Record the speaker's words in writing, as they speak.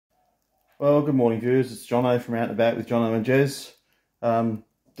Well, good morning viewers, it's Jono from Out and About with Jono and Jez.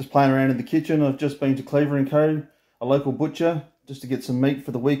 Just playing around in the kitchen. I've just been to Cleaver & Co, a local butcher, just to get some meat for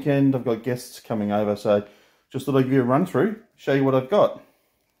the weekend. I've got guests coming over, so just thought I'd give you a run through, show you what I've got.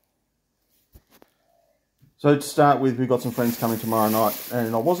 So to start with, we've got some friends coming tomorrow night,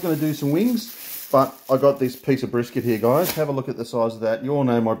 and I was going to do some wings, but I got this piece of brisket here, guys. Have a look at the size of that. You all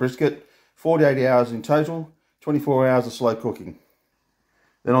know my brisket, 48 hours in total, 24 hours of slow cooking.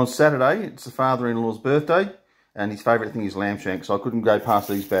 Then on Saturday, it's the father-in-law's birthday, and his favourite thing is lamb shanks. So I couldn't go past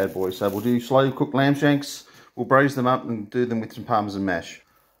these bad boys. So we'll do slow cooked lamb shanks. We'll braise them up and do them with some parmesan mash.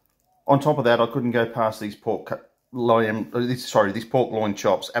 On top of that, I couldn't go past these pork loin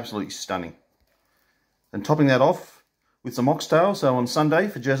chops. Absolutely stunning. And topping that off with some oxtail. So on Sunday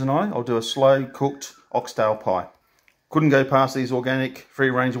for Jez and I, I'll do a slow cooked oxtail pie. Couldn't go past these organic free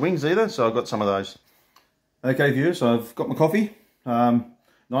range wings either, so I've got some of those. Okay viewers, so I've got my coffee.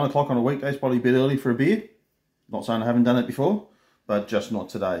 9 o'clock on a weekday is probably a bit early for a beer. Not saying I haven't done it before, but just not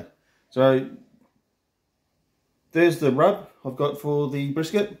today. So there's the rub I've got for the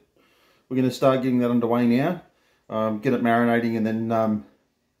brisket. We're going to start getting that underway now. Get it marinating, and then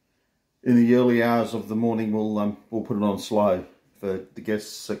in the early hours of the morning we'll put it on slow for the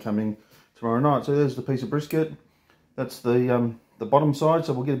guests that are coming tomorrow night. So there's the piece of brisket. That's the bottom side,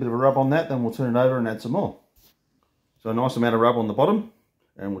 so we'll get a bit of a rub on that, then we'll turn it over and add some more. So a nice amount of rub on the bottom,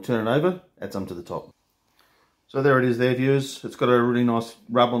 and we'll turn it over, add some to the top. So there it is there, viewers. It's got a really nice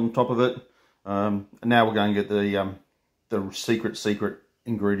rub on top of it. And now we're going to get the secret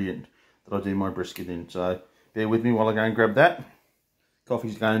ingredient that I do my brisket in. So bear with me while I go and grab that.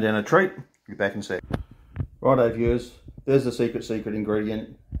 Coffee's going down a treat. Be back in a sec. Righto, viewers. There's the secret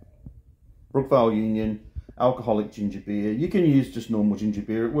ingredient. Brookvale Union alcoholic ginger beer. You can use just normal ginger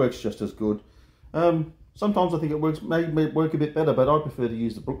beer. It works just as good. Sometimes I think it may work a bit better, but I prefer to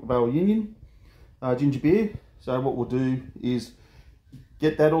use the Brookvale Union ginger beer. So what we'll do is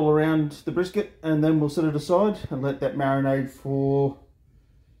get that all around the brisket, and then we'll set it aside and let that marinate for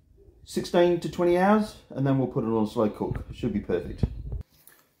 16 to 20 hours, and then we'll put it on slow cook. It should be perfect.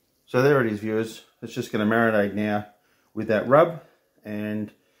 So there it is, viewers. It's just going to marinate now with that rub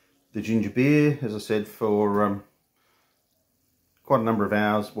and the ginger beer, as I said, for quite a number of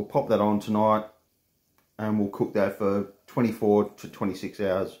hours. We'll pop that on tonight, and we'll cook that for 24 to 26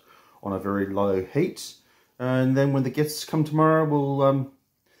 hours on a very low heat. And then when the guests come tomorrow,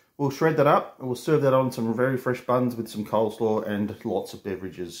 we'll shred that up, and we'll serve that on some very fresh buns with some coleslaw and lots of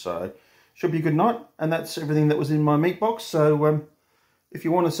beverages. So should be a good night. And that's everything that was in my meat box. So if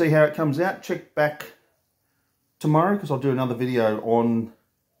you want to see how it comes out, check back tomorrow, because I'll do another video on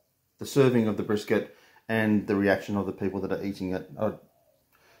the serving of the brisket and the reaction of the people that are eating it. I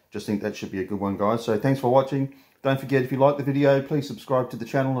just think that should be a good one, guys. So thanks for watching. Don't forget, if you like the video, please subscribe to the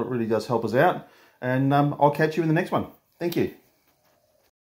channel. It really does help us out. And I'll catch you in the next one. Thank you.